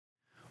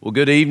Well,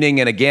 good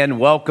evening, and again,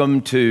 welcome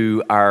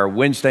to our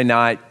Wednesday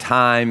night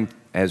time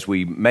as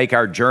we make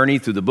our journey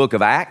through the book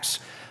of Acts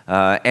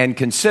and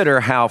consider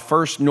how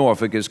First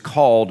Norfolk is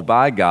called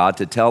by God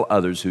to tell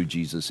others who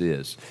Jesus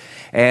is.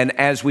 And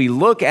as we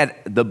look at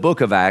the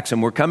book of Acts,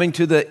 and we're coming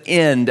to the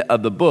end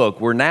of the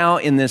book, we're now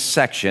in this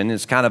section.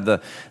 It's kind of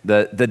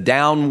the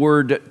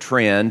downward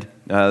trend.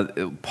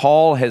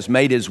 Paul has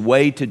made his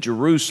way to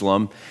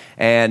Jerusalem,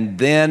 and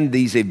then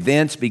these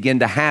events begin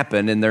to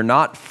happen, and they're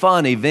not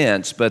fun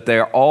events, but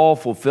they're all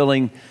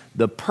fulfilling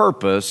the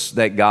purpose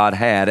that God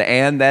had,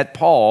 and that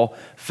Paul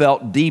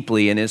felt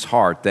deeply in his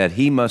heart that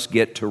he must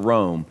get to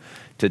Rome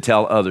to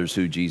tell others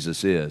who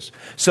Jesus is.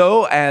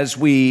 So as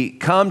we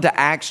come to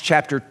Acts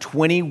chapter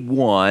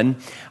 21,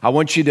 I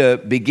want you to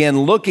begin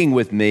looking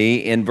with me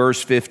in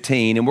verse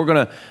 15, and we're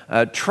going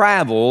to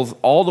travel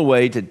all the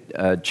way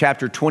to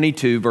chapter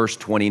 22, verse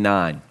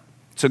 29.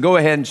 So go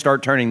ahead and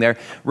start turning there.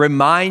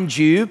 Remind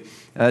you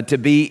to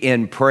be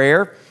in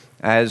prayer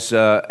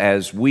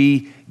as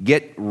we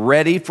get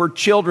ready for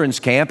children's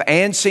camp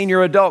and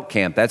senior adult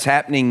camp. That's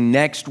happening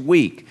next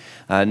week.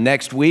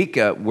 Next week,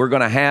 we're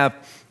going to have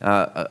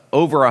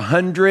over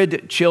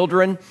 100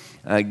 children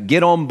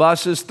get on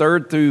buses,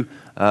 3rd through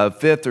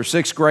 5th or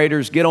 6th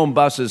graders get on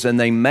buses, and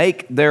they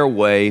make their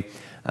way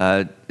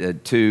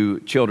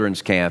to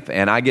children's camp.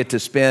 And I get to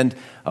spend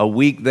a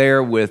week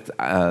there with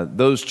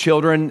those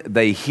children.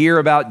 They hear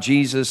about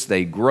Jesus.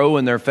 They grow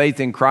in their faith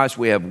in Christ.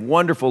 We have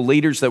wonderful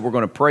leaders that we're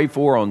going to pray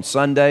for on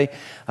Sunday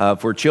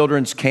for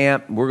children's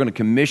camp. We're going to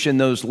commission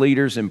those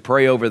leaders and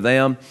pray over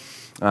them.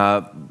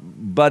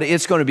 But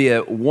it's going to be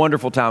a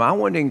wonderful time. I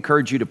want to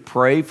encourage you to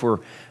pray for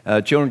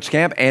children's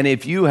camp. And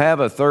if you have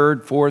a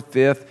 3rd, 4th,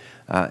 5th,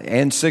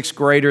 and 6th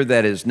grader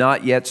that is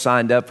not yet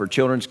signed up for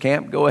children's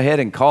camp, go ahead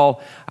and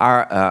call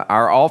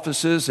our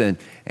offices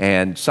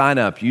and sign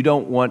up. You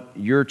don't want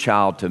your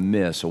child to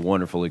miss a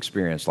wonderful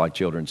experience like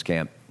children's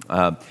camp.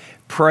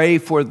 Pray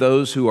for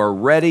those who are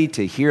ready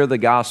to hear the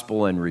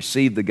gospel and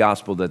receive the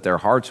gospel, that their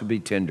hearts would be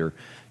tender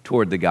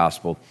toward the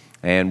gospel.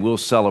 And we'll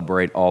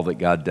celebrate all that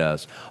God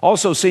does.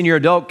 Also, senior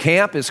adult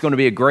camp is going to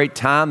be a great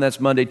time. That's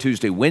Monday,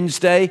 Tuesday,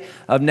 Wednesday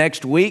of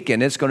next week.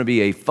 And it's going to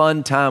be a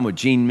fun time with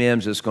Gene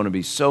Mims. It's going to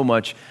be so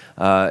much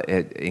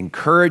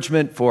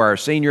encouragement for our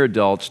senior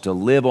adults to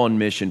live on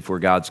mission for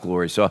God's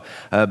glory. So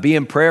be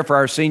in prayer for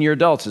our senior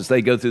adults as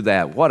they go through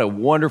that. What a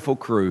wonderful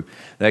crew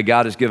that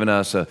God has given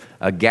us,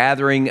 a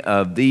gathering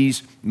of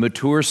these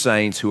mature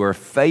saints who are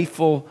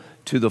faithful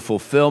to the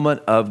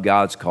fulfillment of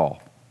God's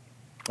call.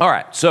 All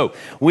right, so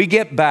we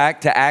get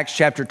back to Acts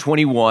chapter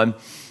 21,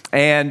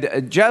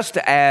 and just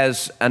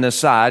as an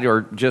aside,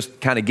 or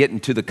just kind of getting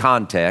to the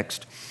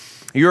context,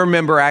 you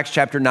remember Acts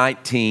chapter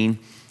 19,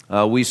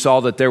 we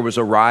saw that there was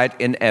a riot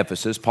in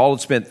Ephesus. Paul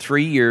had spent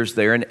 3 years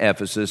there in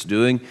Ephesus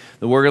doing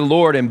the work of the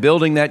Lord and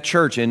building that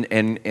church and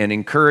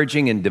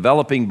encouraging and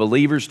developing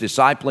believers,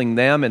 discipling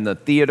them in the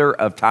theater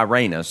of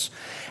Tyrannus.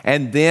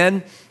 And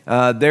then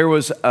there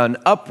was an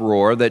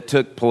uproar that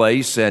took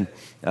place, and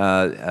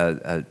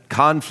a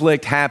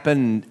conflict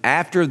happened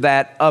after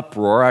that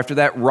uproar, after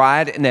that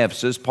riot in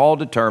Ephesus. Paul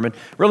determined,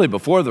 really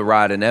before the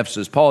riot in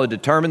Ephesus, Paul had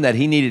determined that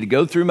he needed to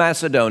go through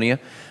Macedonia,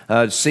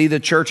 see the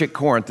church at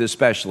Corinth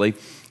especially,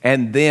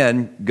 and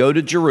then go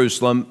to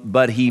Jerusalem,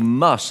 but he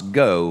must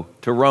go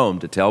to Rome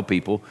to tell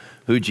people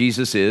who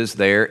Jesus is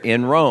there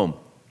in Rome.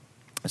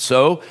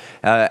 So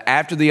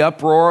after the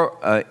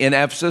uproar in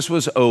Ephesus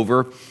was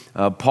over,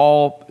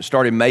 Paul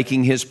started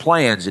making his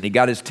plans, and he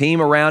got his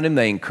team around him.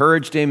 They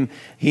encouraged him.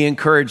 He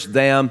encouraged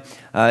them.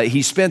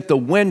 He spent the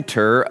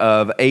winter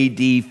of AD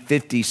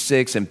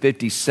 56 and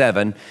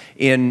 57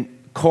 in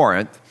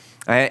Corinth.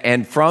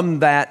 And from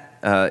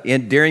that,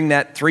 during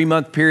that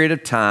 3-month period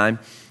of time,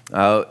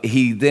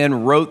 he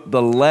then wrote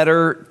the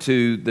letter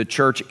to the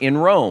church in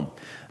Rome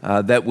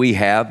that we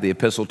have, the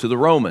Epistle to the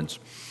Romans.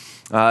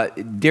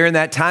 During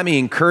that time, he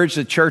encouraged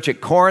the church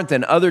at Corinth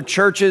and other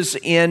churches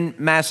in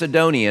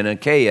Macedonia and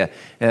Achaia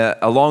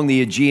along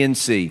the Aegean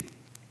Sea.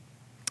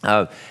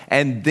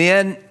 And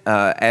then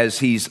as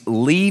he's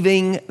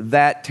leaving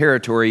that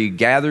territory, he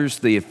gathers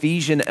the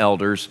Ephesian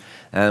elders.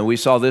 And we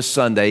saw this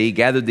Sunday, he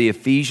gathered the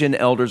Ephesian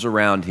elders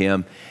around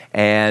him,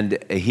 and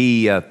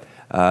he had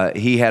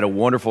a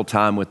wonderful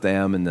time with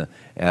them.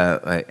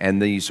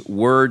 And these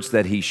words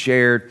that he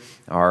shared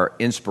are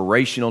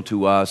inspirational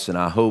to us, and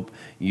I hope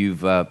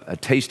you've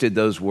tasted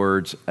those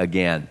words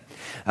again.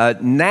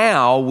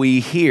 Now we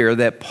hear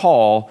that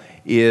Paul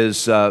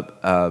is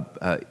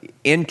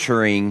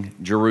entering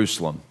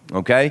Jerusalem,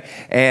 okay?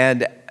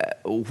 And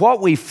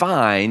what we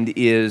find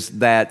is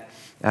that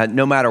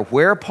no matter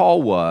where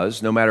Paul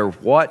was, no matter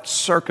what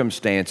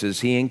circumstances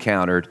he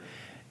encountered,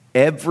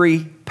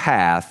 every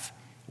path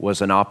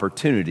was an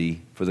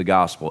opportunity for the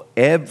gospel.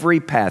 Every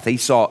path, he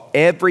saw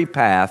every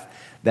path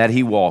that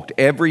he walked,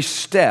 every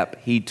step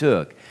he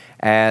took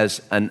as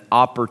an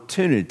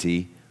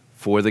opportunity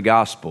for the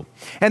gospel.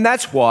 And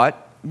that's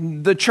what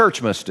the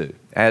church must do.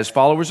 as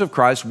followers of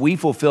Christ, we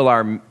fulfill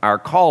our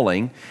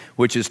calling,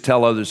 which is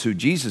tell others who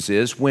Jesus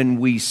is, when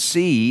we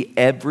see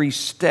every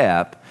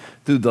step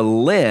through the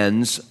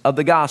lens of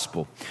the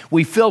gospel.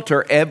 We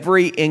filter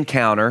every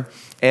encounter,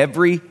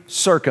 every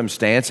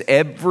circumstance,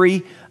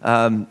 every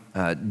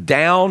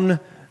downward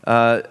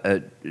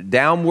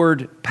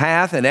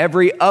path and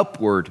every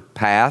upward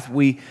path.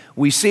 We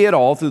see it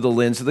all through the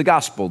lens of the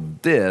gospel.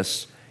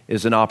 This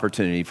is an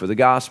opportunity for the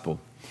gospel.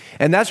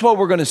 And that's what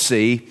we're going to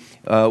see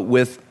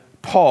with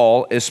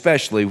Paul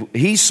especially.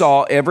 He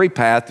saw every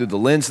path through the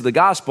lens of the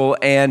gospel,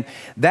 and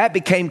that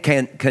became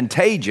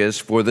contagious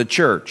for the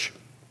church.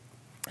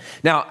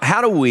 Now,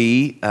 how do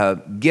we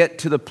get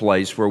to the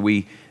place where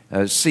we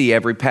see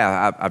every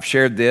path? I've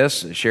shared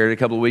it a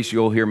couple of weeks.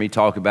 You'll hear me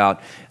talk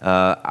about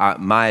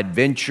my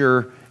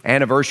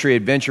anniversary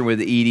adventure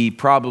with Edie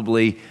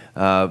probably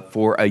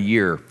for a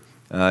year.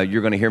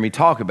 You're going to hear me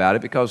talk about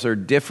it because there are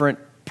different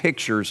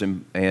pictures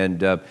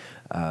and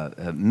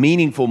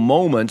meaningful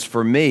moments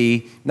for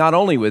me, not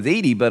only with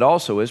Edie, but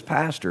also as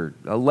pastor,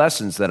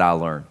 lessons that I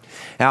learned.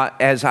 Now,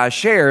 as I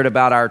shared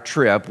about our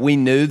trip, we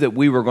knew that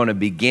we were going to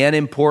begin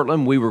in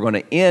Portland, we were going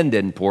to end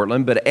in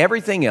Portland, but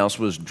everything else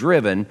was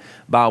driven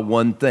by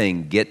one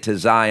thing: get to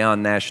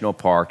Zion National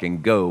Park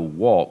and go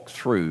walk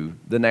through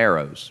the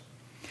Narrows.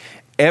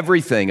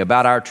 Everything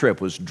about our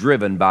trip was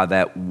driven by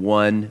that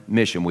one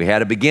mission. We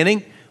had a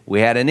beginning,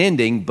 we had an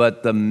ending,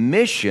 but the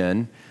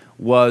mission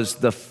was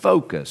the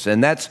focus.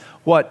 And that's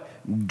what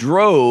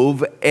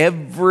drove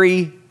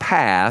every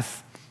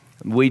path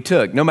we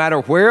took. No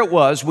matter where it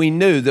was, we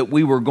knew that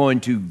we were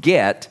going to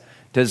get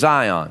to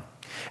Zion.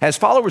 As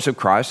followers of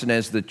Christ and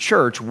as the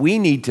church, we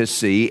need to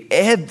see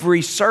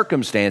every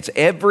circumstance,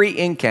 every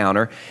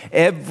encounter,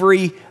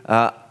 every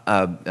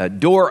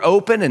door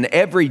open and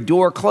every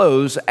door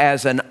closed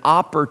as an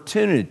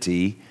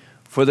opportunity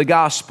for the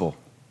gospel.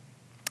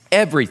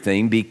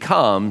 Everything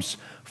becomes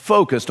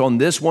focused on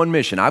this one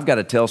mission. I've got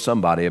to tell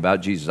somebody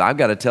about Jesus. I've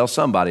got to tell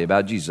somebody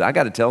about Jesus. I've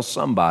got to tell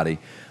somebody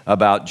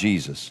about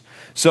Jesus.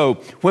 So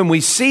when we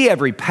see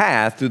every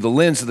path through the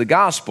lens of the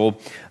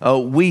gospel,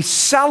 we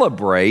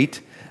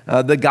celebrate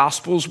the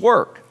gospel's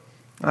work.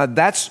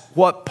 That's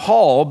what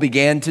Paul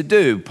began to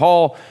do.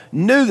 Paul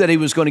knew that he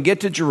was going to get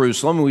to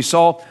Jerusalem. And we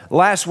saw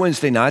last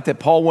Wednesday night that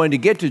Paul wanted to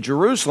get to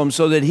Jerusalem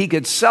so that he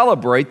could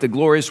celebrate the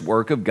glorious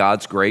work of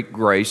God's great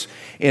grace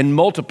in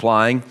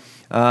multiplying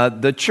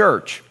the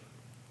church.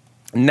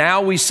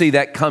 Now we see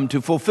that come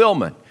to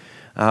fulfillment.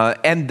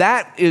 And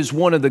that is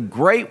one of the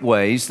great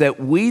ways that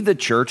we, the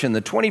church in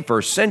the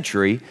 21st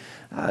century,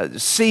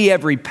 see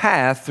every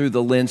path through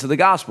the lens of the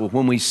gospel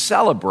when we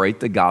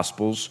celebrate the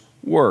gospel's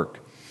work.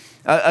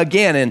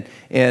 Again,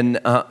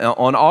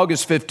 on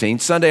August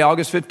 15th, Sunday,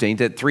 August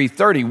 15th at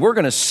 3:30, we're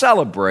going to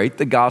celebrate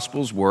the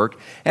gospel's work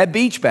at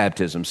beach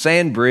baptism,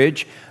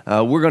 Sandbridge.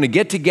 We're going to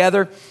get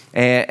together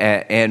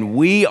and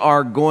we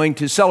are going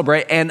to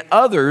celebrate, and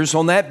others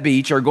on that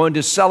beach are going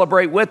to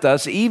celebrate with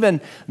us. Even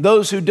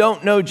those who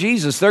don't know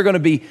Jesus, they're going to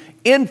be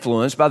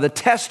influenced by the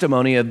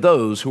testimony of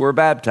those who are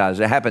baptized.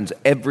 It happens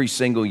every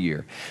single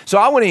year. So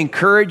I want to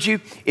encourage you,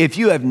 if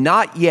you have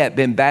not yet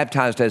been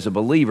baptized as a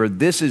believer,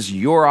 this is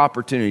your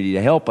opportunity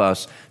to help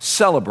us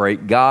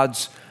celebrate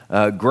God's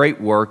great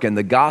work and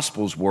the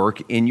gospel's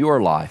work in your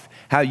life,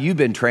 how you've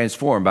been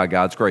transformed by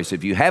God's grace.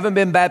 If you haven't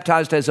been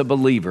baptized as a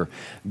believer,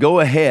 go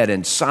ahead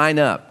and sign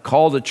up.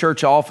 Call the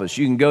church office.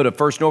 You can go to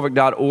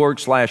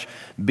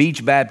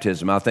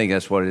firstnorfolk.org/beachbaptism. I think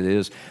that's what it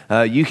is.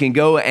 You can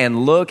go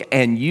and look,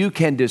 and you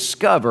can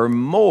discover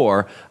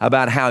more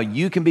about how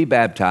you can be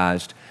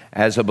baptized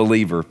as a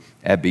believer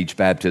at beach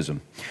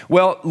baptism.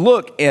 Well,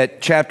 look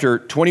at chapter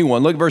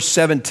 21. Look at verse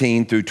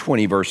 17 through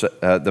 20,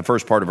 the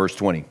first part of verse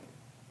 20.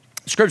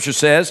 Scripture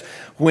says,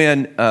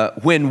 when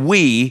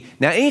we,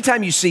 now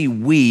anytime you see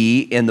we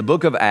in the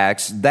book of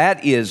Acts,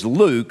 that is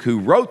Luke, who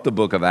wrote the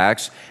book of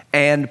Acts,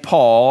 and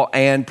Paul,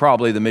 and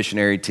probably the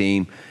missionary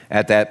team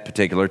at that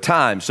particular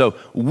time. So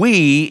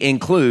we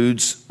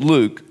includes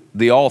Luke,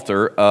 the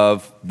author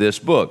of this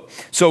book.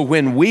 So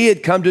when we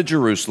had come to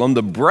Jerusalem,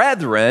 the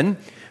brethren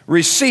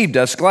received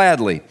us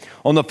gladly.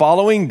 On the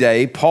following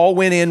day, Paul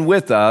went in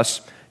with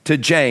us to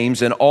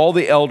James, and all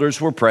the elders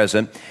were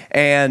present.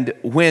 And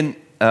when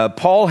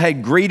Paul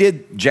had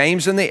greeted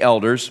James and the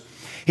elders,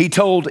 he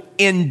told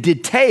in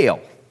detail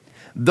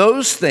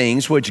those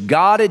things which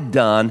God had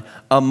done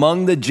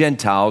among the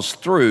Gentiles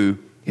through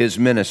his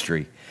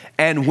ministry.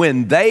 And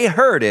when they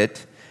heard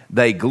it,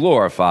 they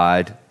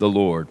glorified the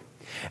Lord.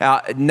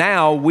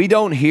 Now, we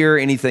don't hear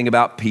anything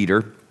about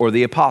Peter or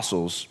the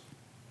apostles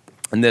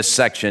in this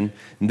section,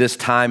 in this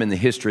time in the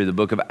history of the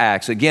book of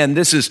Acts. Again,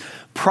 this is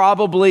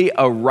probably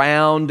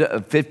around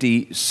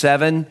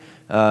 57,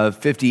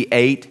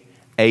 58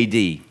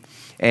 AD.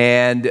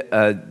 And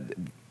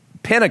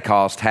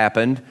Pentecost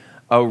happened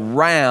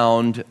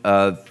around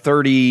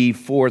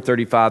 34,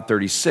 35,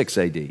 36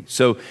 AD.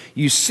 So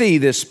you see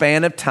this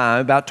span of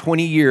time, about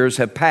 20 years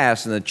have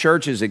passed, and the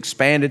church has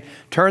expanded,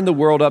 turned the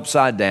world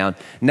upside down.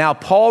 Now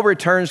Paul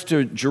returns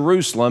to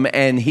Jerusalem,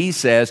 and he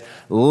says,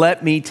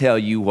 let me tell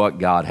you what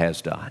God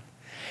has done.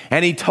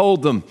 and he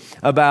told them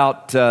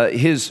about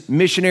his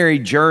missionary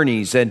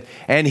journeys, and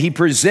he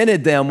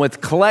presented them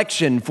with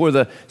collection for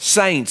the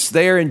saints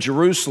there in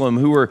Jerusalem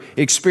who were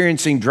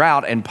experiencing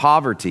drought and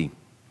poverty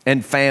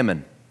and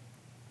famine.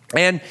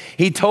 And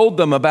he told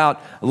them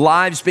about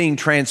lives being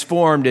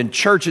transformed and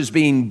churches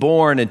being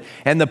born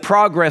and the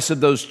progress of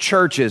those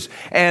churches.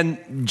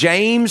 And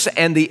James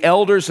and the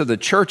elders of the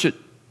church at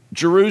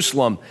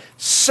Jerusalem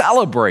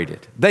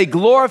celebrated. They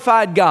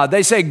glorified God.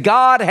 They said,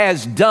 God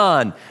has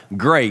done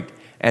great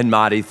and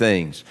mighty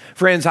things.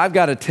 Friends, I've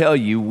got to tell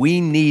you,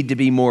 we need to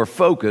be more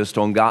focused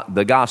on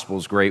the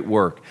gospel's great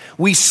work.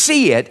 We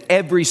see it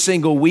every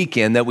single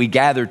weekend that we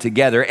gather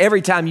together.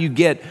 Every time you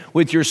get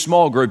with your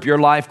small group, your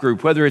life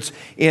group, whether it's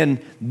in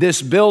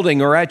this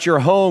building or at your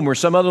home or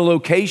some other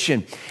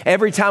location,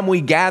 every time we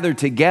gather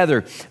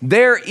together,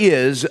 there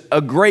is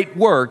a great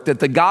work that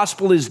the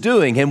gospel is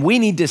doing, and we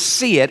need to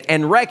see it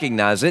and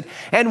recognize it,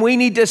 and we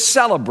need to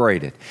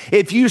celebrate it.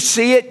 If you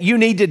see it, you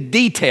need to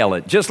detail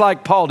it, just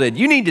like Paul did.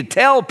 You need to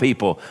tell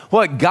people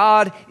what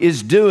God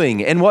is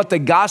doing and what the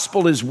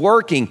gospel is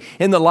working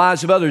in the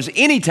lives of others.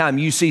 Anytime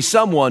you see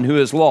someone who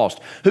is lost,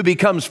 who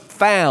becomes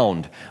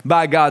found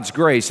by God's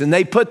grace, and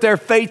they put their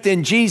faith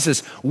in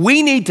Jesus,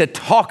 we need to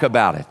talk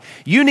about it.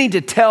 You need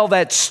to tell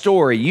that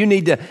story. You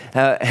need to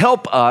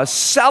help us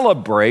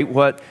celebrate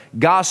what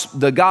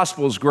the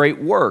gospel's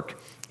great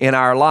work in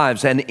our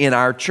lives and in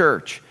our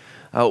church.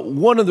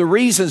 One of the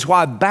reasons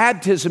why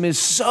baptism is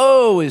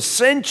so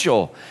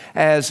essential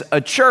as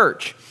a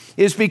church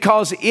is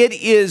because it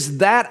is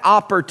that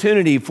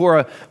opportunity for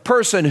a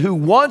person who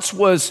once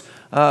was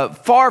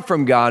far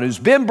from God, who's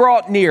been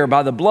brought near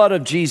by the blood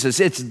of Jesus.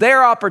 It's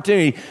their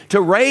opportunity to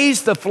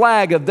raise the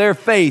flag of their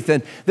faith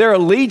and their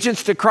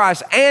allegiance to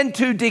Christ and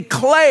to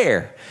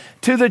declare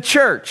to the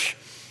church,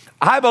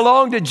 I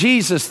belong to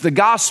Jesus. The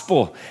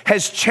gospel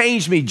has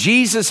changed me.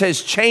 Jesus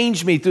has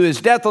changed me through his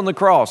death on the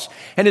cross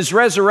and his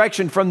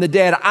resurrection from the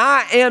dead.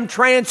 I am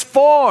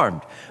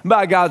transformed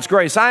by God's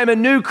grace. I am a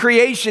new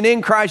creation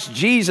in Christ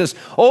Jesus.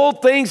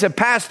 Old things have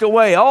passed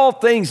away. All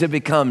things have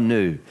become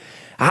new.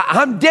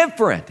 I'm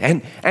different.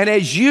 And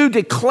as you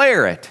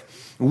declare it,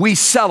 we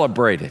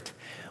celebrate it.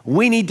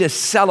 We need to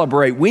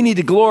celebrate. We need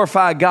to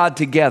glorify God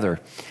together.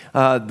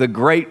 The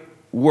great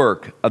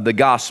work of the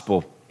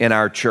gospel in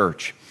our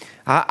church.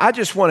 I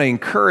just want to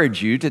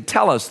encourage you to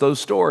tell us those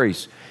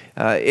stories.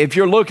 If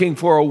you're looking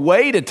for a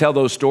way to tell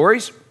those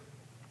stories,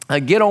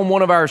 get on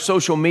one of our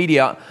social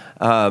media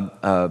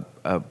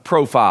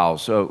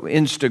profiles, so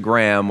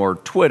Instagram or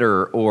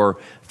Twitter or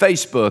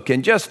Facebook,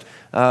 and just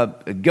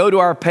go to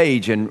our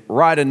page and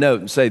write a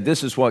note and say,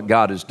 this is what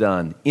God has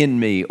done in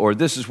me, or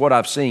this is what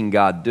I've seen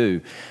God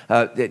do.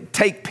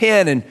 Take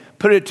pen and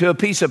put it to a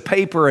piece of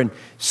paper and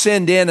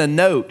send in a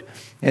note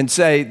and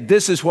say,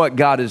 this is what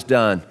God has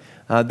done.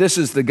 This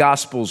is the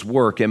gospel's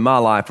work in my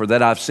life, or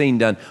that I've seen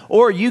done.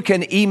 Or you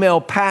can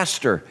email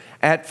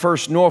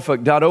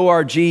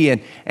pastor@firstnorfolk.org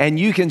and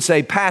you can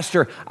say,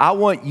 Pastor, I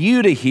want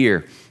you to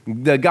hear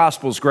the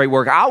gospel's great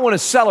work. I want to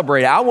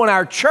celebrate it. I want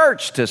our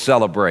church to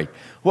celebrate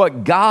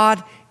what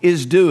God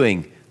is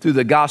doing through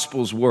the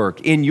gospel's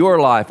work in your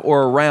life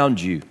or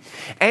around you.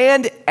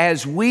 And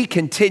as we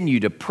continue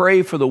to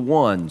pray for the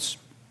ones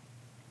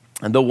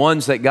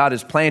that God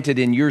has planted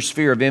in your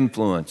sphere of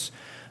influence,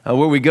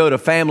 where we go to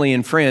family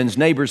and friends,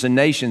 neighbors and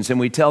nations, and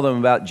we tell them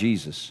about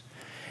Jesus.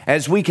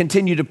 As we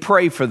continue to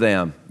pray for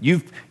them,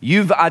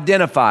 you've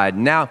identified.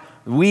 Now,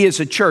 we as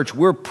a church,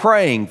 we're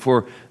praying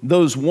for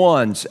those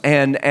ones.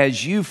 And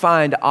as you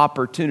find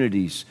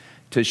opportunities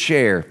to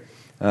share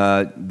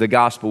the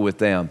gospel with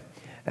them,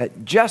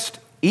 just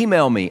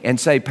email me and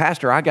say,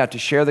 Pastor, I got to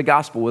share the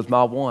gospel with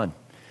my one.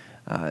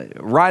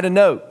 Write a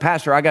note,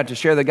 Pastor, I got to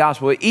share the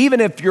gospel. Even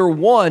if your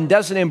one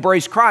doesn't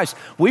embrace Christ,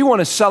 we want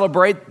to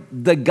celebrate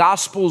the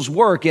gospel's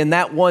work in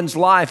that one's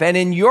life and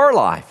in your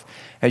life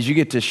as you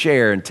get to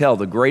share and tell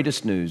the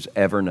greatest news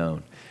ever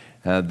known,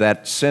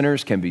 that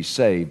sinners can be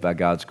saved by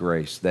God's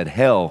grace, that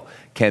hell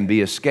can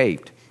be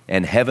escaped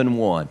and heaven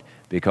won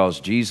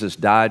because Jesus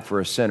died for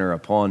a sinner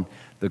upon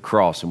the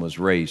cross and was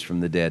raised from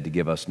the dead to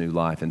give us new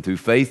life. And through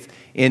faith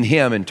in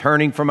him and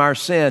turning from our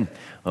sin,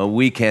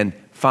 we can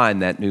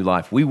find that new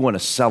life. We want to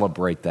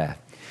celebrate that.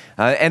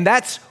 And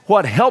that's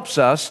what helps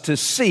us to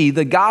see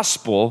the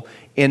gospel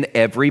in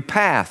every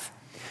path.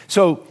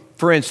 So,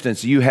 for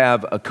instance, you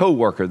have a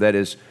coworker that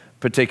is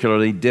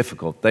particularly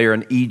difficult. They are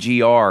an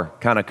EGR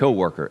kind of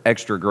coworker,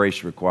 extra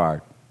grace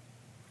required.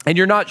 And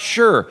you're not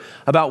sure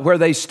about where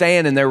they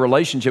stand in their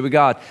relationship with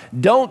God.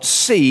 Don't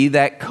see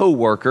that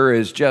coworker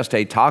as just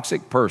a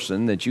toxic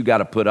person that you got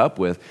to put up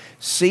with.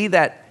 See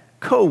that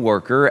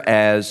coworker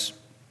as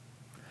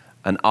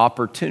an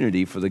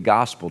opportunity for the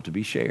gospel to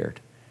be shared.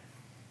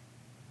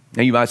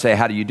 Now you might say,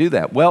 how do you do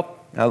that? Well,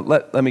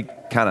 let me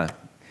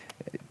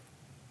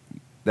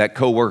that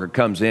coworker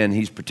comes in,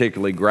 he's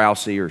particularly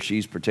grousy or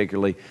she's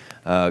particularly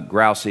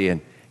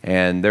grousy,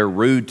 and they're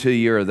rude to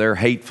you, or they're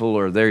hateful,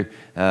 or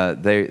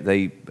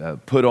they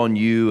put on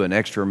you an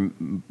extra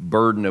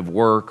burden of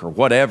work or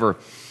whatever,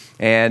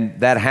 and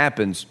that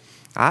happens.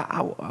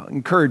 I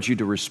encourage you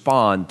to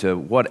respond to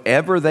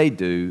whatever they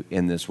do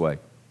in this way.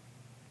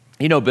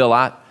 You know, Bill,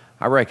 I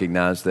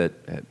recognize that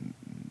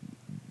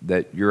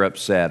you're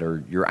upset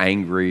or you're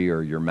angry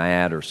or you're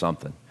mad or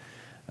something.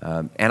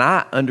 And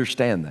I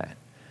understand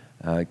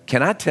that.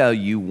 Can I tell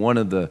you one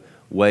of the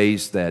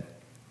ways that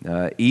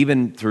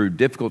even through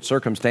difficult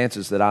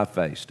circumstances that I've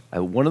faced,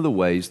 one of the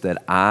ways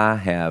that I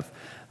have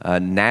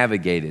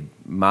navigated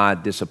my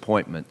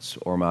disappointments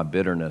or my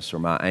bitterness or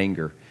my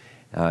anger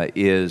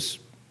is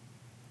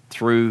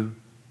through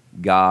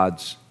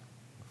God's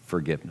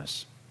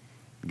forgiveness.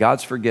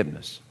 God's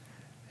forgiveness.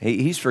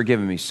 He's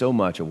forgiven me so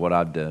much of what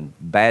I've done,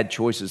 bad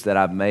choices that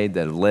I've made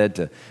that have led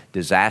to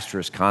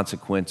disastrous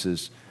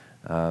consequences,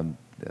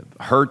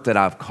 hurt that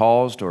I've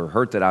caused or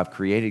hurt that I've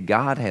created.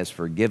 God has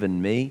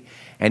forgiven me,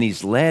 and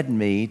He's led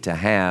me to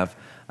have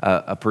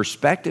a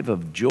perspective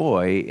of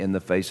joy in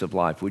the face of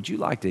life. Would you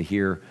like to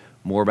hear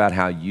more about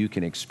how you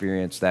can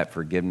experience that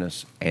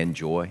forgiveness and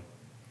joy?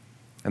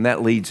 And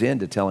that leads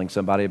into telling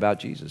somebody about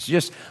Jesus.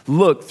 Just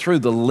look through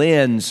the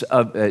lens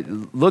of,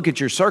 look at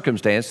your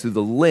circumstance through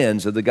the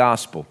lens of the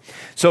gospel.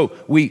 So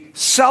we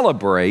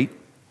celebrate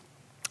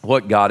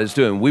what God is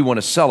doing. We want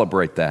to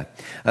celebrate that.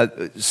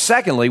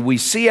 Secondly, we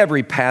see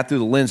every path through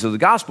the lens of the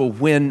gospel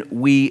when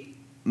we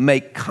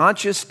make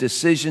conscious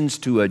decisions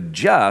to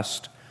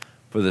adjust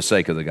for the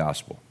sake of the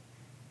gospel.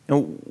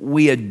 And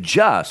we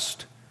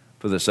adjust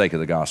for the sake of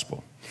the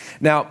gospel.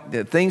 Now,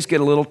 things get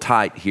a little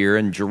tight here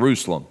in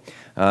Jerusalem.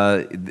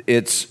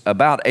 It's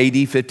about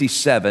AD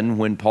 57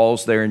 when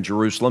Paul's there in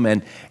Jerusalem,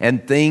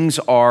 and things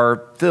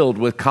are filled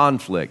with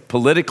conflict,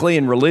 politically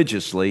and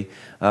religiously,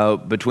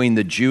 between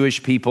the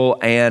Jewish people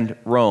and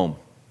Rome.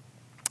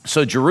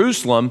 So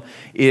Jerusalem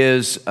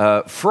is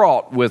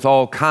fraught with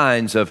all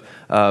kinds of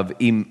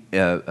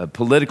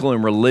political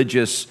and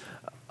religious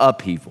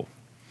upheaval.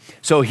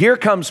 So here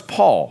comes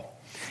Paul.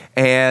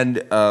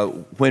 And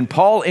when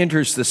Paul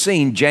enters the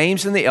scene,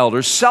 James and the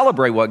elders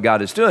celebrate what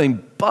God is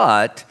doing,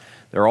 but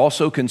they're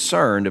also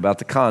concerned about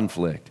the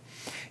conflict.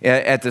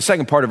 At the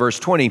second part of verse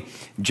 20,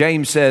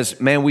 James says,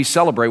 man, we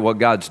celebrate what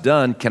God's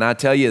done. Can I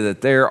tell you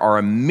that there are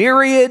a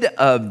myriad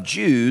of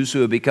Jews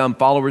who have become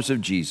followers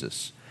of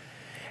Jesus?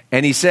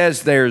 And he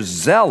says they're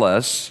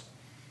zealous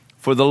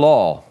for the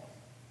law.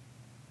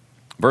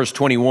 Verse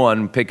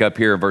 21, pick up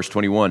here in verse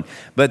 21.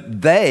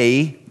 But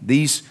they,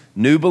 these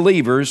new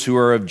believers who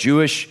are of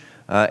Jewish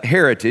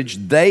heritage,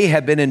 they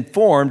have been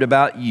informed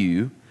about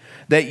you,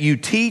 that you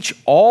teach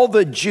all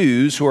the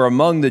Jews who are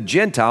among the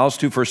Gentiles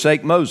to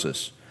forsake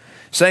Moses,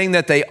 saying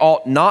that they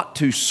ought not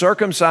to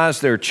circumcise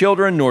their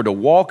children nor to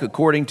walk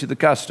according to the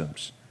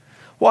customs.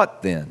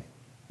 What then?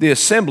 The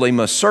assembly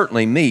must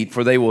certainly meet,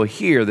 for they will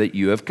hear that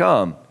you have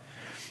come.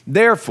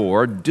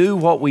 Therefore, do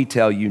what we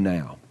tell you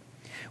now.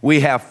 We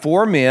have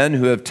 4 men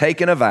who have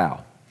taken a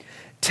vow.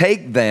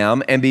 Take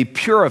them and be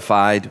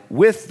purified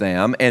with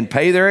them and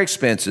pay their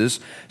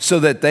expenses, so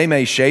that they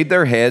may shave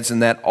their heads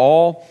and that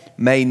all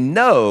may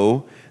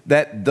know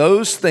that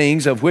those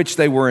things of which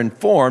they were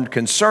informed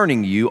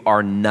concerning you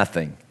are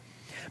nothing,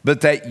 but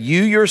that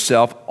you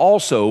yourself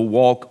also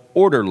walk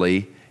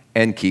orderly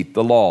and keep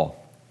the law.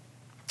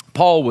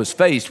 Paul was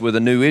faced with a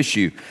new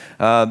issue.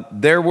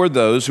 There were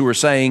those who were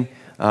saying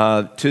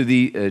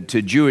to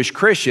Jewish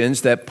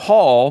Christians that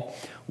Paul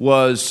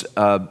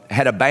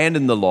had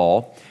abandoned the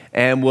law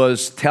and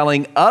was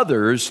telling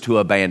others to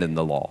abandon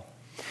the law.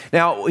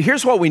 Now,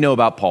 here's what we know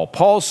about Paul.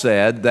 Paul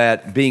said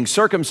that being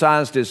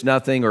circumcised is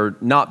nothing, or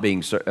not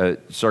being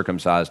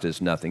circumcised is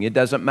nothing. It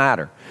doesn't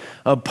matter.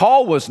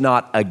 Paul was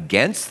not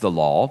against the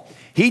law.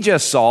 He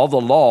just saw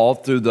the law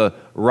through the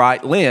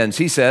right lens.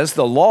 He says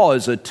the law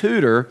is a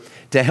tutor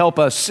to help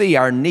us see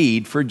our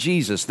need for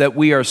Jesus, that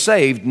we are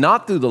saved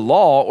not through the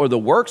law or the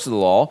works of the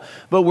law,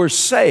 but we're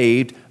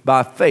saved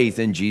by faith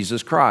in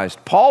Jesus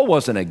Christ. Paul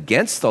wasn't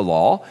against the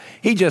law.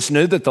 He just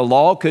knew that the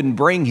law couldn't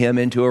bring him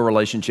into a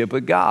relationship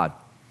with God.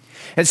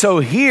 And so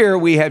here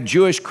we have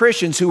Jewish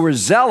Christians who were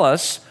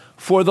zealous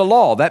for the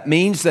law. That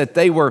means that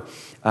they were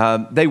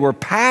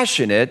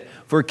passionate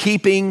for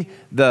keeping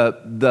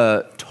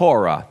the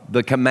Torah,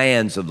 the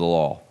commands of the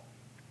law.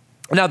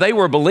 Now, they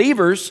were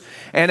believers,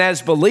 and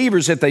as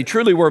believers, if they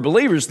truly were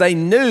believers, they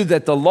knew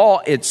that the law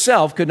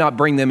itself could not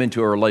bring them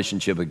into a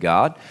relationship with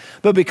God.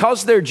 But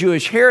because of their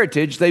Jewish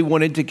heritage, they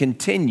wanted to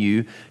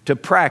continue to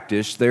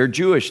practice their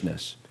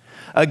Jewishness.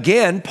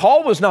 Again,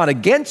 Paul was not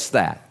against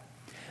that.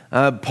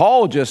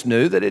 Paul just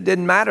knew that it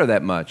didn't matter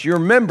that much. You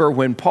remember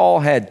when Paul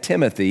had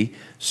Timothy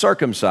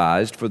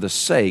circumcised for the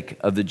sake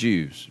of the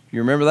Jews. You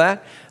remember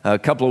that? A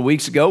couple of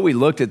weeks ago, we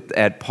looked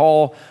at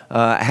Paul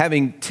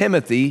having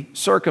Timothy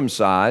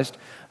circumcised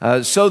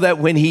so that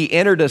when he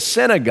entered a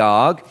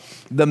synagogue,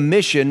 the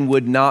mission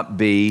would not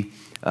be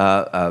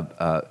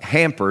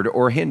hampered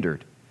or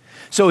hindered.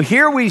 So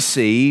here we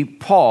see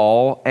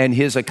Paul and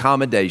his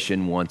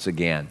accommodation once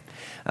again.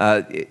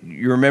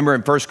 You remember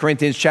in 1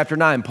 Corinthians chapter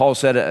 9, Paul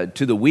said,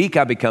 to the weak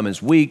I become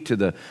as weak, to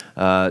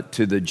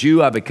the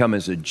Jew I become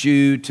as a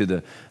Jew, to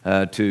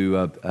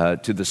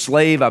the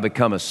slave I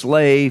become a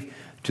slave,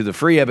 To the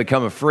free I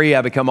become a free,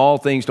 I become all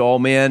things to all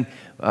men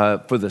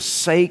for the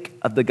sake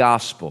of the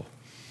gospel.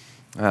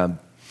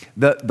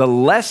 The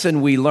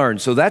lesson we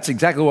learned, so that's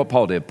exactly what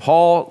Paul did.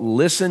 Paul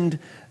listened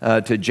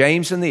to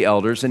James and the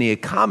elders, and he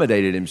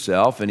accommodated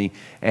himself,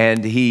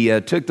 and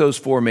he took those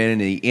 4 men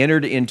and he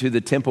entered into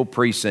the temple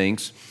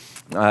precincts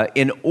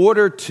in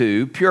order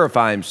to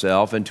purify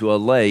himself and to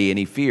allay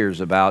any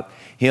fears about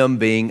him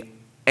being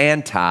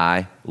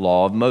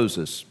anti-law of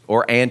Moses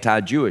or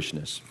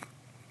anti-Jewishness.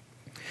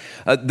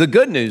 The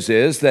good news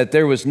is that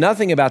there was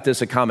nothing about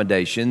this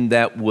accommodation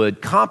that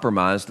would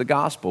compromise the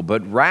gospel,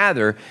 but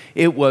rather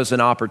it was an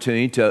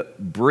opportunity to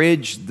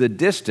bridge the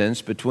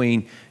distance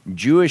between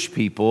Jewish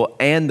people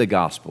and the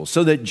gospel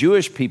so that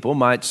Jewish people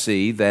might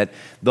see that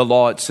the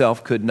law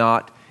itself could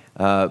not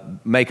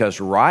make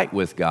us right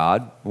with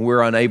God.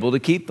 We're unable to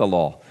keep the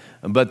law,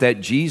 but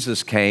that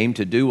Jesus came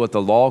to do what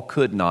the law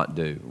could not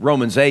do.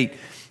 Romans 8,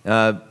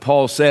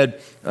 Paul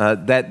said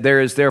that there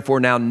is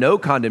therefore now no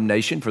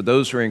condemnation for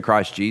those who are in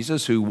Christ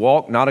Jesus, who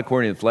walk not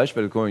according to the flesh,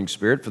 but according to the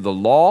Spirit. For the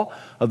law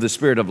of the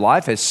Spirit of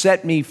life has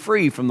set me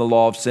free from the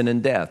law of sin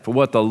and death. For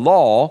what the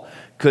law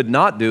could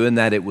not do, in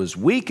that it was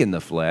weak in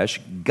the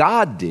flesh,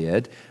 God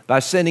did by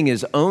sending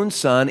his own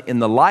Son in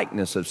the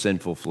likeness of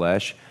sinful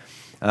flesh.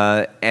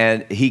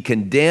 And he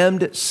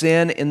condemned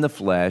sin in the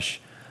flesh,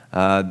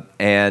 so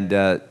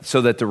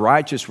that the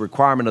righteous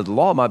requirement of the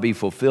law might be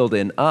fulfilled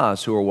in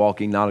us who are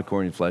walking not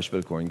according to flesh, but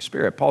according to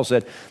Spirit. Paul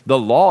said, the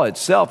law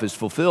itself is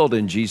fulfilled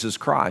in Jesus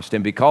Christ.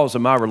 And because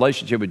of my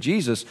relationship with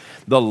Jesus,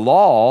 the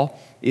law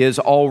is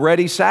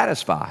already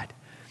satisfied.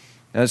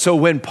 And so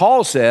when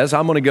Paul says,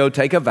 I'm going to go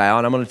take a vow,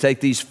 and I'm going to take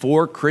these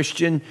 4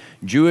 Christian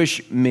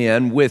Jewish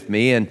men with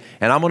me, and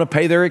I'm going to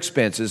pay their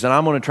expenses, and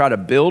I'm going to try to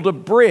build a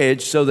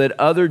bridge so that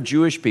other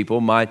Jewish people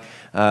might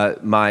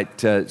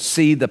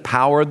see the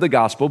power of the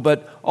gospel,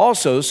 but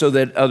also so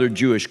that other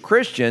Jewish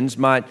Christians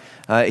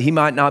he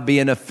might not be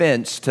an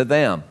offense to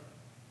them.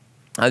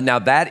 Now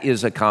that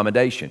is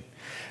accommodation.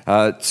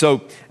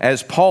 So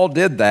as Paul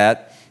did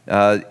that,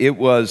 it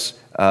was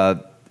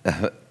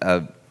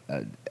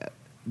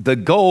the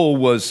goal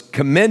was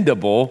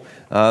commendable,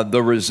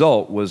 the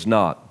result was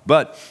not.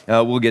 But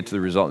we'll get to the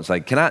result in a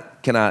second.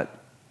 Can I,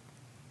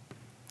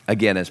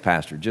 again, as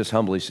pastor, just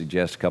humbly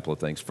suggest a couple of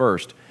things.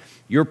 First,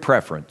 your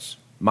preference,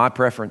 my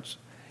preference,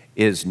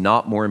 is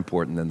not more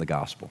important than the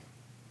gospel.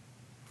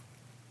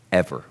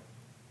 Ever.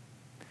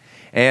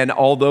 And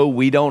although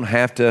we don't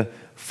have to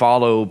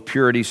follow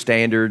purity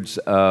standards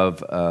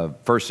of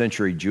first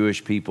century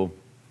Jewish people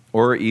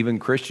or even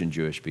Christian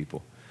Jewish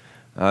people,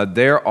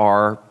 there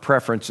are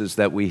preferences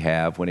that we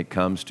have when it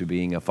comes to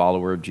being a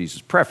follower of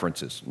Jesus.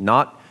 Preferences,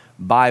 not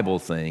Bible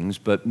things,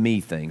 but me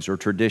things or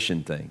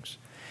tradition things.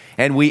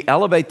 And we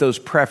elevate those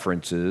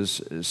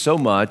preferences so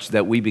much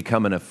that we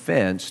become an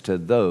offense to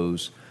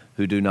those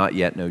who do not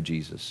yet know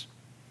Jesus.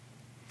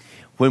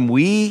 When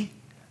we,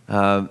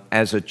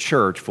 as a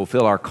church,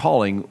 fulfill our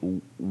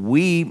calling,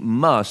 we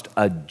must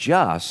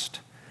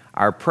adjust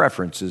our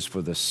preferences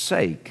for the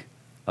sake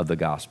of the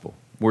gospel.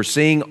 We're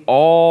seeing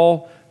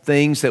all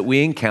things that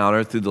we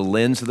encounter through the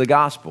lens of the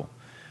gospel.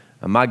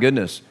 And my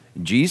goodness,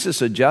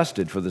 Jesus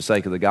adjusted for the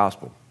sake of the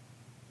gospel.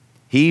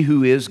 He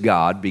who is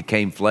God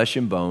became flesh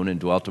and bone and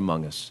dwelt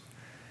among us.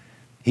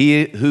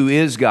 He who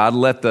is God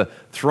left the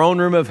throne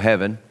room of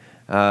heaven,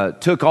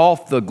 took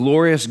off the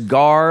glorious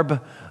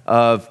garb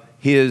of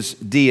his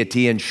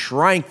deity and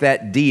shrank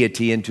that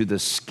deity into the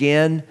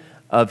skin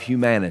of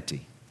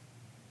humanity.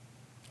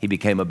 He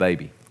became a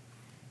baby.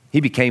 He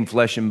became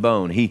flesh and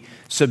bone. He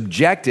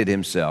subjected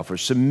himself or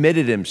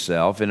submitted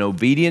himself in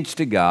obedience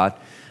to God,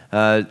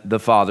 the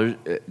Father,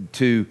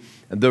 to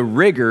the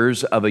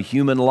rigors of a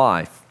human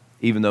life.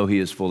 Even though he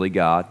is fully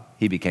God,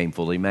 he became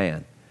fully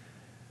man.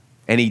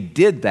 And he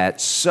did that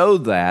so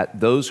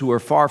that those who are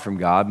far from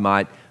God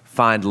might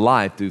find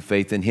life through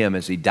faith in him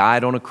as he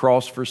died on a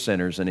cross for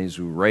sinners and as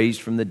he was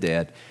raised from the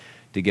dead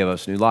to give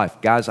us new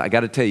life. Guys, I got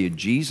to tell you,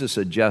 Jesus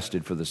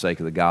adjusted for the sake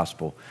of the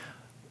gospel.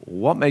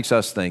 What makes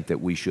us think that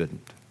we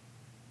shouldn't?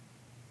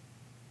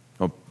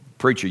 Well,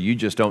 preacher, you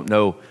just don't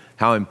know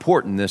how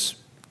important this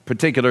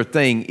particular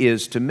thing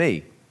is to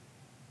me.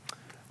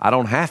 I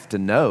don't have to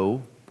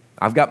know.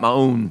 I've got my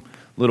own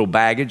little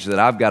baggage that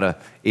I've got to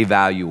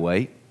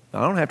evaluate.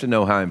 I don't have to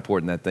know how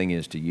important that thing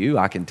is to you.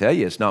 I can tell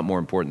you it's not more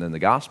important than the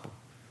gospel.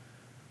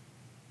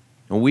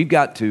 And we've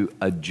got to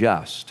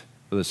adjust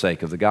for the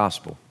sake of the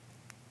gospel.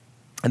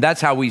 And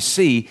that's how we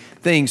see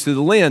things through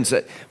the lens.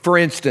 For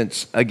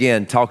instance,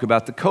 again, talk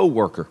about the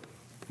coworker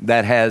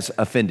that has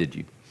offended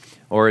you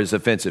or is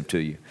offensive to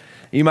you.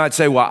 You might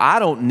say, well, I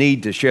don't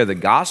need to share the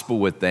gospel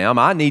with them.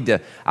 I need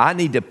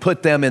to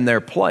put them in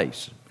their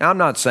place. Now, I'm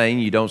not saying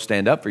you don't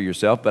stand up for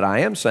yourself, but I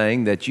am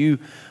saying that you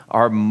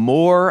are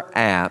more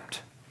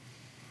apt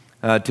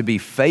to be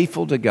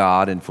faithful to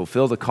God and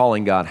fulfill the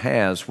calling God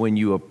has when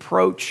you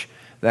approach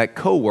that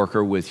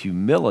coworker with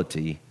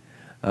humility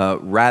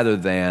rather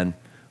than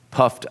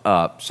puffed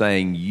up,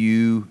 saying,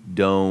 you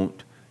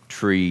don't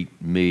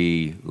treat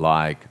me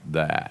like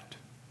that.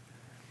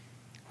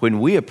 When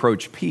we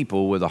approach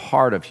people with a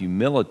heart of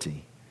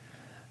humility,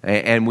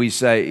 And we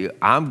say,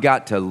 I've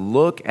got to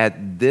look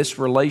at this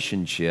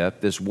relationship,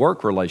 this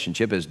work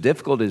relationship, as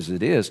difficult as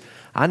it is.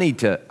 I need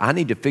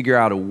to figure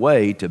out a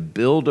way to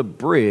build a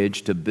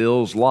bridge to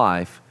Bill's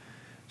life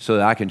so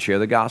that I can share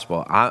the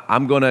gospel.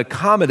 I'm going to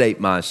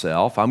accommodate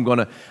myself. I'm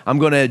going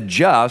to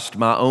adjust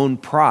my own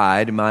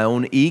pride, my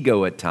own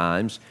ego at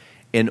times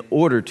in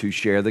order to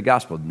share the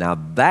gospel. Now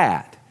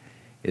that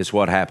is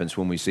what happens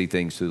when we see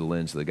things through the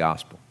lens of the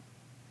gospel.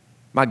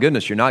 My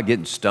goodness, you're not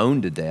getting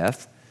stoned to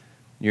death.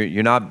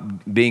 You're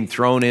not being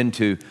thrown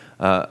into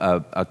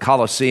a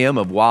coliseum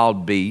of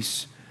wild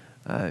beasts.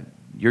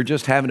 You're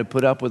just having to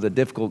put up with a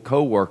difficult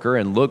coworker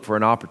and look for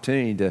an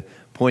opportunity to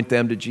point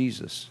them to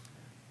Jesus.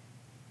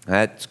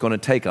 That's going to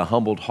take a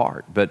humbled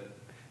heart. But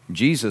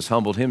Jesus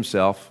humbled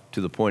himself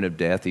to the point of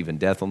death, even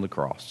death on the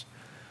cross.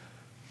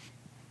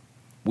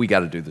 We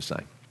got to do the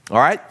same. All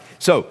right?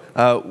 So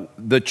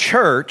the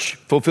church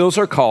fulfills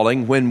our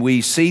calling when we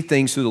see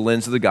things through the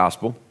lens of the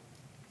gospel.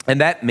 And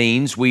that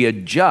means we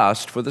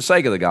adjust for the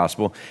sake of the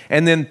gospel.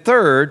 And then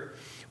third,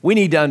 we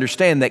need to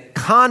understand that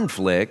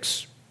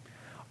conflicts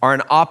are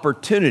an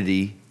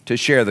opportunity to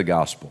share the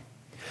gospel.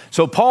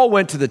 So Paul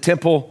went to the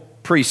temple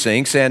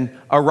precincts and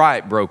a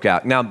riot broke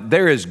out. Now,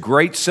 there is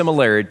great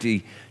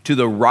similarity to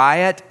the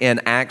riot in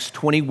Acts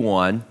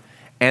 21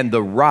 and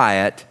the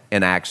riot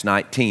in Acts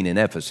 19 in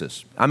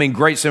Ephesus. I mean,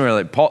 great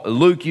similarity.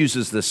 Luke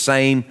uses the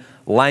same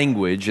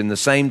language in the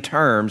same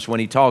terms when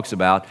he talks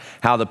about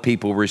how the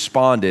people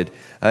responded.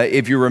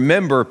 If you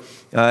remember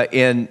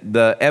in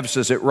the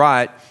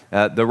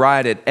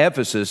riot at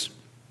Ephesus,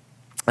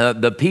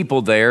 the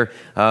people there,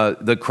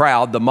 the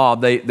crowd, the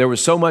mob, there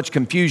was so much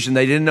confusion,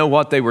 they didn't know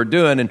what they were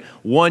doing, and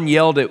one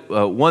yelled at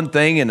one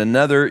thing and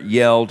another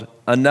yelled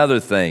another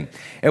thing.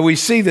 And we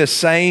see the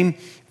same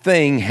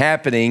thing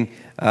happening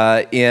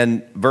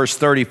in verse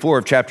 34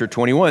 of chapter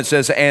 21. It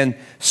says, and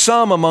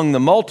some among the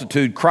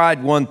multitude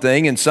cried one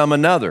thing and some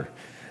another.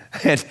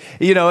 And,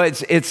 you know,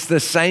 it's the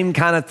same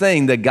kind of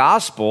thing. The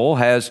gospel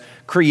has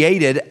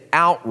created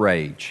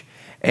outrage.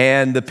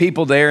 And the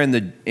people there in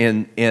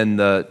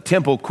the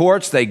temple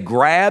courts, they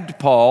grabbed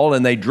Paul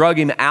and they drug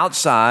him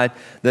outside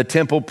the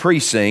temple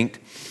precinct,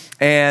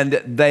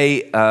 and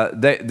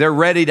they're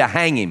ready to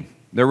hang him.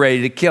 They're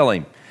ready to kill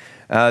him.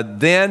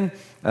 Then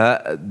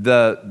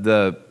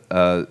the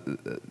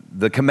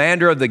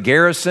commander of the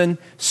garrison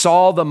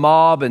saw the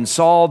mob and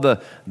saw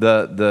the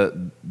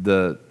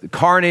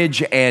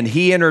carnage, and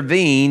he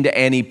intervened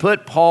and he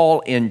put Paul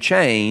in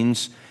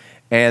chains.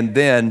 And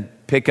then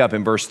pick up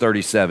in verse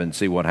 37,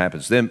 see what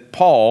happens. Then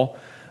Paul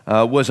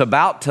was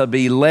about to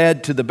be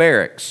led to the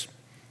barracks,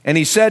 and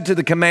he said to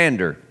the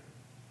commander,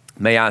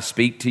 may I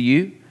speak to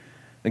you?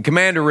 The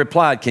commander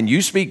replied, can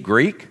you speak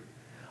Greek?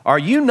 Are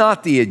you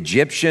not the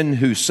Egyptian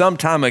who some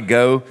time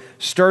ago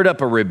stirred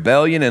up a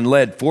rebellion and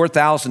led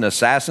 4,000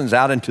 assassins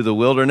out into the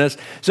wilderness?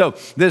 So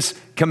this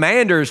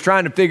commander is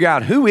trying to figure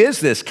out, who is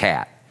this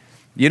cat?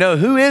 You know,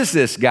 who is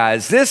this guy?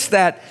 Is this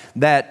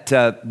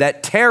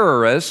that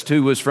terrorist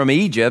who was from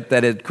Egypt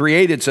that had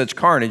created such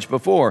carnage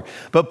before?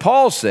 But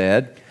Paul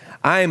said,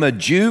 I am a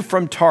Jew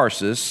from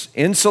Tarsus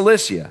in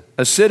Cilicia,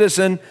 a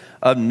citizen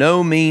of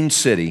no mean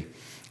city,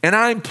 and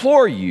I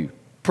implore you,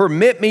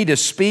 permit me to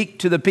speak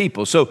to the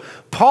people. So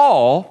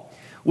Paul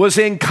was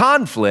in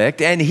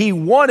conflict, and he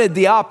wanted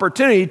the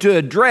opportunity to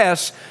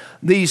address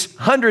these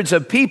hundreds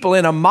of people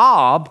in a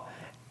mob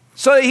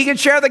so that he could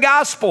share the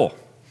gospel.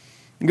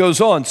 It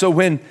goes on. So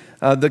when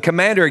the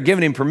commander had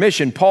given him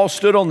permission, Paul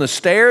stood on the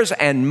stairs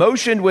and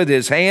motioned with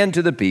his hand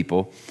to the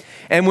people.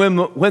 And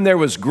when there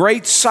was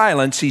great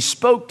silence, he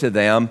spoke to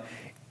them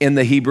in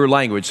the Hebrew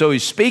language. So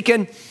he's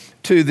speaking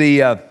to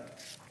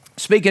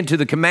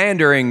the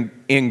commander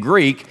in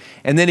Greek,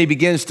 and then he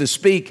begins to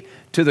speak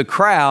to the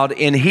crowd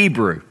in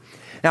Hebrew.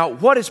 Now,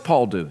 what is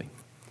Paul doing?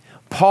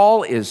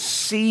 Paul is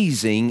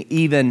seizing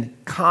even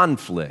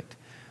conflict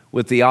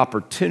with the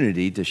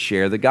opportunity to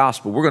share the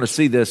gospel. We're going to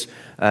see this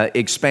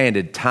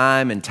expanded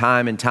time and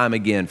time and time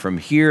again. From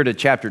here to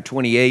chapter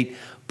 28,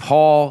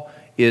 Paul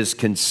is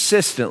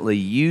consistently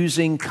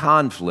using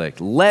conflict,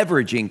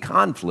 leveraging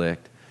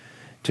conflict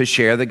to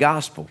share the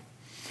gospel.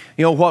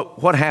 You know,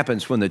 what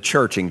happens when the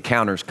church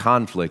encounters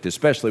conflict,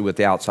 especially with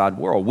the outside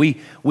world?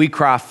 We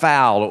cry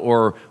foul,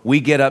 or we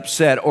get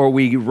upset, or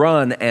we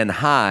run and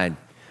hide.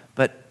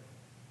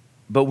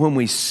 But when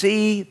we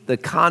see the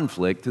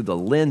conflict through the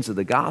lens of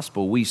the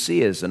gospel, we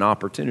see it as an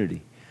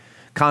opportunity.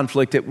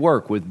 Conflict at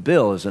work with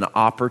Bill is an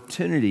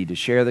opportunity to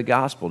share the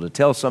gospel, to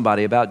tell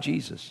somebody about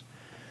Jesus.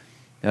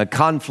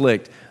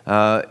 Conflict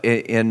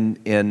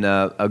in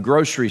a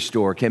grocery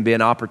store can be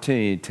an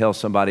opportunity to tell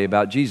somebody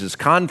about Jesus.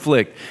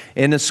 Conflict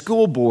in a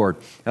school board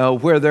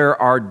where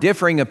there are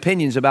differing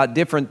opinions about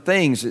different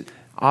things,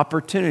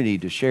 opportunity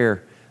to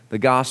share the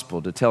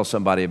gospel, to tell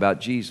somebody about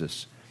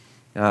Jesus.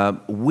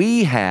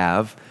 We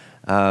have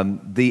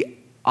the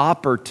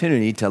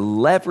opportunity to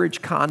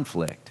leverage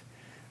conflict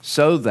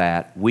so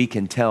that we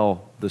can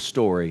tell the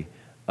story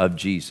of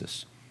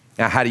Jesus.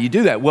 Now, how do you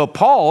do that? Well,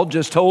 Paul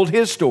just told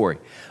his story.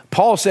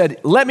 Paul said,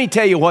 let me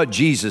tell you what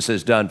Jesus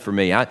has done for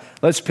me.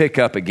 Let's pick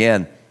up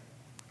again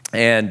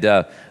And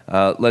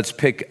let's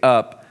pick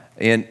up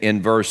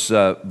in verse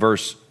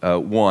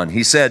 1.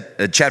 He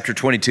said, chapter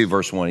 22,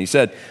 verse 1, he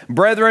said,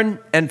 "Brethren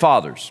and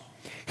fathers,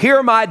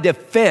 hear my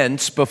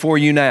defense before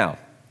you now."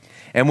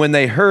 And when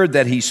they heard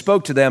that he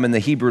spoke to them in the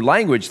Hebrew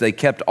language, they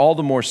kept all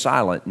the more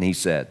silent. And he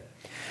said,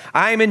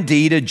 "I am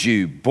indeed a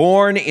Jew,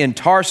 born in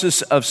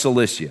Tarsus of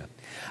Cilicia.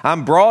 I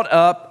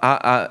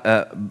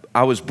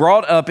was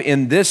brought up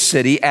in this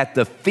city at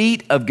the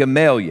feet of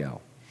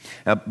Gamaliel."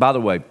 Now, by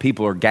the way,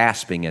 people are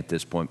gasping at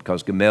this point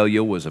because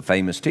Gamaliel was a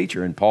famous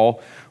teacher and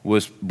Paul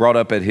was brought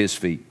up at his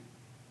feet.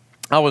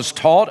 "I was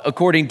taught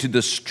according to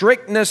the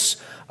strictness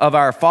of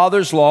our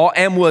father's law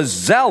and was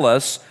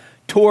zealous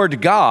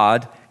toward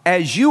God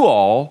as you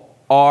all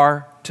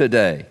are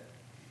today.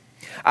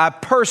 I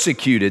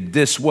persecuted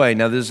this way."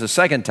 Now, this is the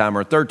second time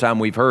or third time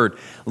we've heard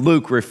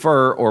Luke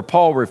refer or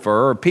Paul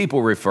refer or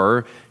people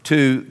refer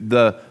to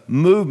the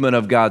movement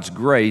of God's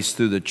grace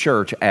through the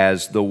church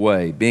as the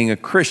way, being a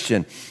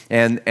Christian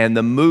and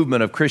the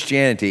movement of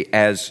Christianity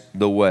as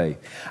the way.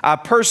 "I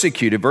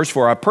persecuted," verse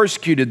 4, "I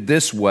persecuted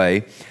this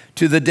way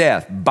to the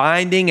death,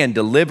 binding and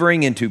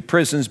delivering into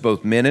prisons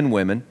both men and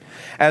women,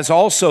 as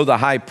also the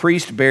high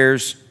priest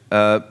bears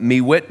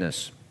me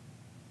witness."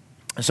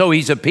 So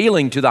he's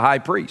appealing to the high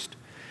priest.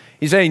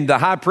 He's saying, the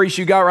high priest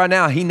you got right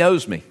now, he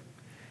knows me.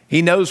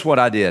 He knows what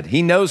I did.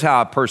 He knows how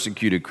I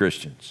persecuted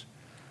Christians.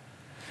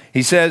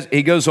 He says,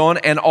 he goes on,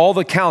 "and all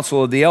the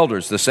council of the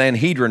elders, the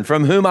Sanhedrin,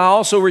 from whom I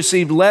also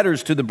received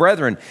letters to the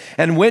brethren,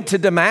 and went to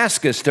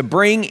Damascus to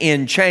bring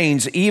in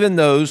chains even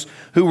those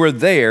who were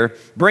there,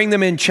 bring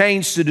them in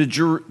chains to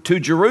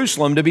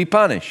Jerusalem to be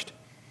punished.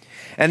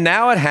 And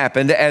now it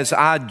happened as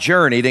I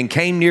journeyed and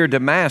came near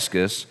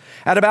Damascus,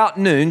 at about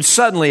noon,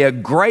 suddenly a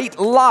great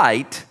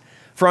light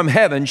from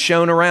heaven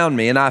shone around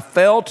me, and I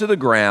fell to the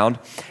ground,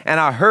 and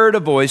I heard a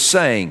voice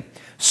saying,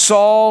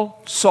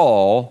 'Saul,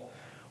 Saul,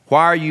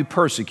 why are you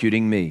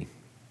persecuting me?'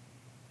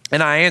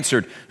 And I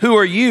answered, 'Who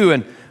are you,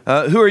 and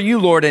who are you,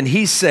 Lord?' And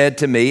he said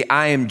to me,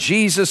 'I am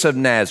Jesus of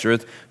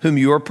Nazareth, whom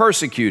you are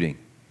persecuting.'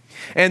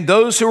 And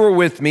those who were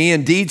with me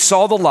indeed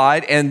saw the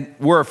light and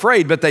were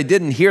afraid, but they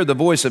didn't hear the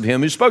voice of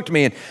him who spoke to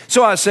me. And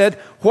so I said,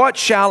 'What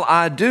shall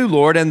I do,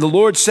 Lord?' And the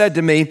Lord said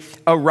to me,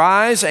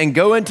 'Arise and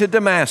go into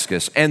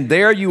Damascus, and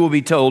there you will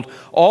be told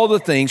all the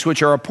things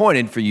which are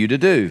appointed for you to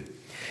do.'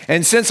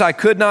 And since I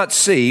could not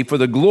see for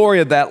the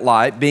glory of that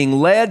light, being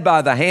led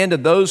by the hand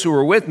of those who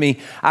were with me,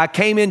 I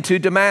came into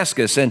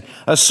Damascus. And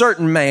a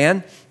certain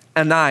man,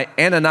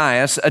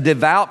 Ananias, a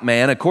devout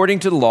man, according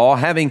to the law,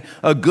 having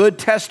a good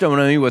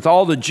testimony with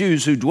all the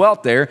Jews who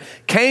dwelt there,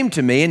 came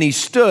to me, and he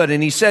stood,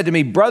 and he said to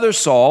me, 'Brother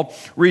Saul,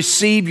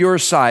 receive your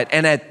sight.'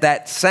 And at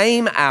that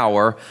same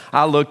hour,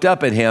 I looked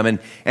up at him,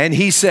 and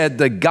he said,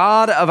 'The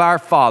God of our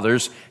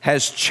fathers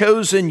has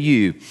chosen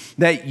you,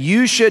 that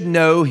you should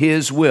know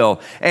his will,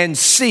 and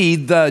see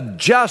the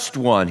just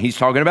one,'" he's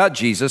talking about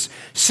Jesus,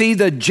 "'see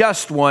the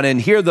just one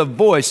and hear the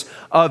voice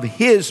of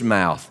his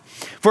mouth.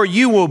 For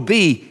you will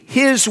be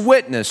his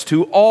witness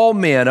to all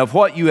men of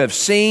what you have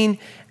seen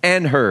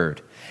and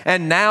heard.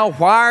 And now,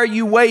 why are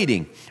you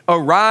waiting?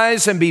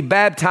 Arise and be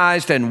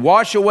baptized and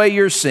wash away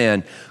your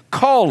sin,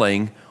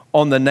 calling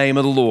on the name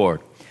of the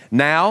Lord.'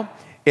 Now,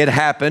 it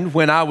happened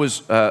when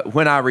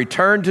I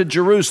returned to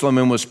Jerusalem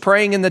and was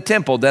praying in the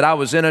temple that I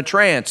was in a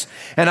trance,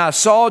 and I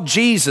saw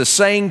Jesus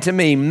saying to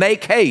me,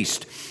 'Make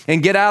haste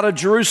and get out of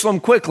Jerusalem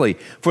quickly,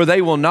 for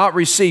they will not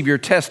receive your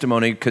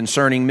testimony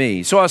concerning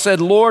me.' So I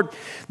said, 'Lord,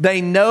 they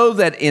know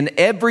that in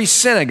every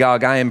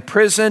synagogue I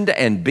imprisoned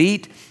and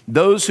beat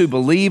those who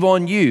believe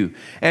on you.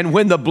 And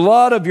when the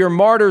blood of your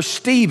martyr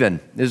Stephen,'"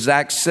 this is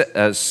Acts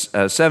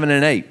 7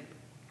 and 8,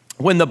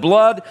 "when the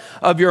blood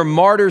of your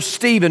martyr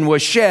Stephen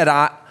was shed,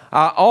 I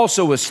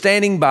also was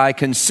standing by,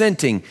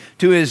 consenting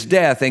to his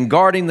death and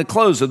guarding the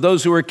clothes of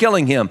those who were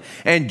killing him.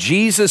 And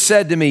Jesus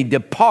said to me,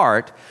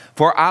 'Depart,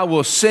 for I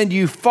will send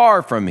you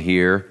far from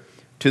here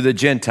to the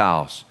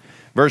Gentiles.'"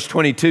 Verse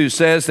 22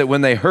 says that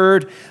when they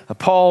heard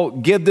Paul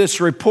give this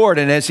report,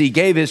 and as he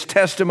gave his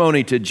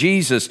testimony to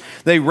Jesus,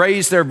 they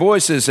raised their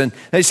voices and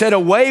they said,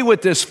 "Away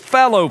with this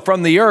fellow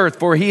from the earth,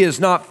 for he is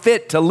not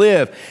fit to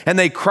live." And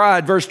they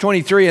cried, verse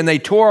 23, and they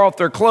tore off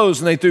their clothes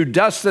and they threw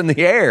dust in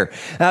the air.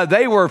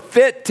 They were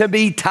fit to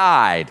be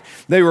tied.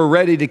 They were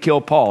ready to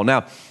kill Paul.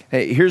 Now,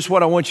 here's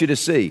what I want you to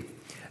see.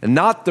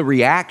 Not the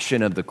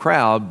reaction of the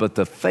crowd, but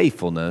the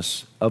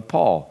faithfulness of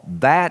Paul.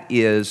 That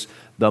is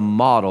the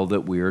model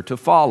that we are to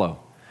follow.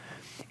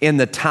 In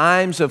the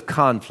times of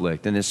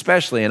conflict, and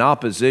especially in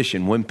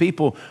opposition, when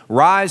people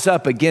rise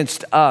up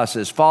against us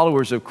as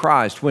followers of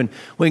Christ,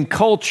 when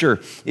culture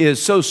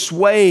is so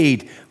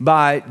swayed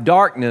by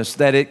darkness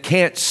that it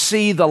can't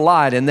see the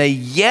light, and they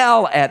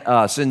yell at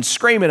us and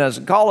scream at us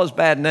and call us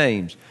bad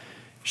names,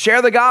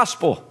 share the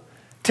gospel.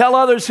 Tell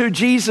others who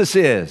Jesus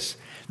is.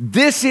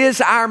 This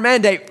is our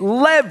mandate.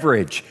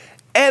 Leverage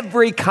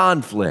every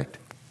conflict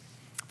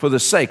for the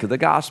sake of the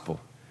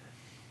gospel.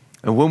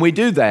 And when we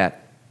do that,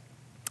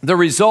 the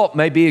result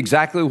may be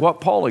exactly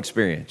what Paul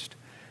experienced.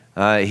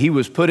 He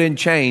was put in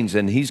chains,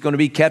 and he's going to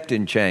be kept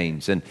in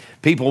chains, and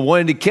people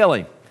wanted to kill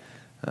him.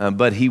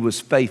 but he was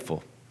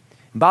faithful.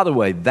 And by the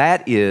way,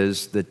 that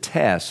is the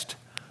test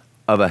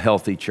of a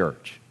healthy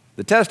church.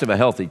 The test of a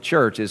healthy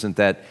church isn't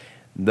that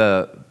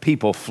the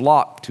people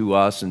flock to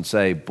us and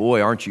say,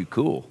 boy, aren't you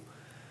cool?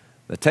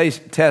 The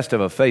test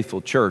of a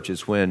faithful church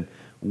is when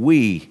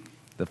we,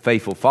 the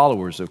faithful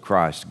followers of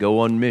Christ, go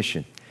on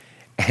mission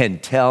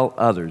and tell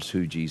others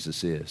who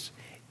Jesus is,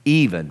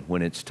 even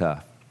when it's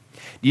tough.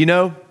 Do you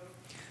know,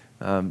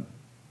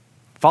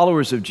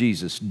 followers of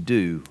Jesus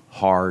do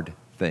hard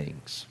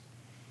things.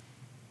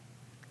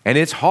 And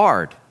it's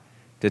hard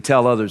to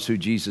tell others who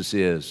Jesus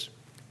is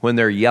when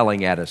they're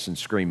yelling at us and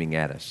screaming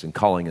at us and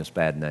calling us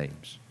bad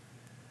names.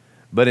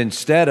 But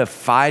instead of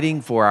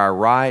fighting for our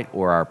right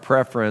or our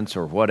preference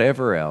or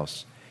whatever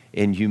else,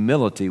 in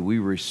humility, we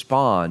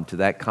respond to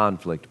that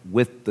conflict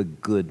with the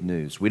good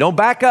news. We don't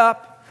back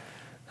up.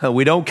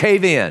 We don't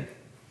cave in.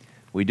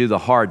 We do the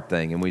hard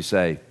thing and we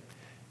say,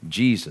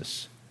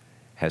 Jesus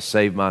has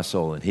saved my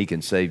soul and he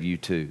can save you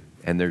too.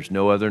 And there's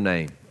no other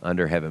name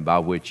under heaven by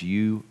which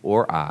you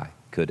or I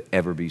could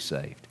ever be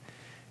saved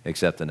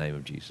except the name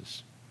of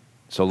Jesus.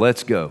 So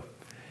let's go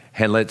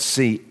and let's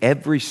see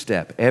every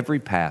step, every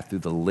path through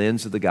the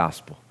lens of the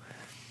gospel.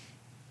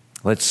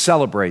 Let's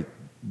celebrate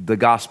the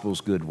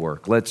gospel's good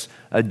work. Let's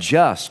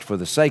adjust for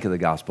the sake of the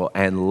gospel,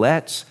 and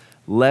let's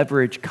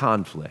leverage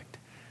conflict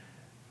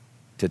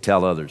to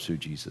tell others who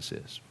Jesus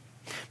is.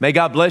 May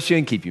God bless you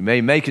and keep you. May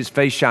he make his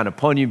face shine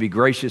upon you and be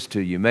gracious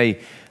to you. May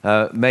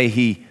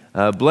he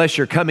bless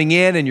your coming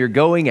in and your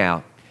going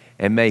out.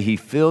 And may he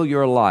fill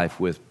your life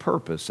with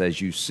purpose as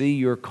you see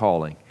your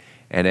calling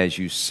and as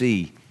you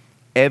see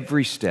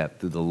every step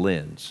through the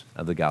lens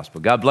of the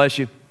gospel. God bless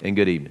you and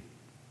good evening.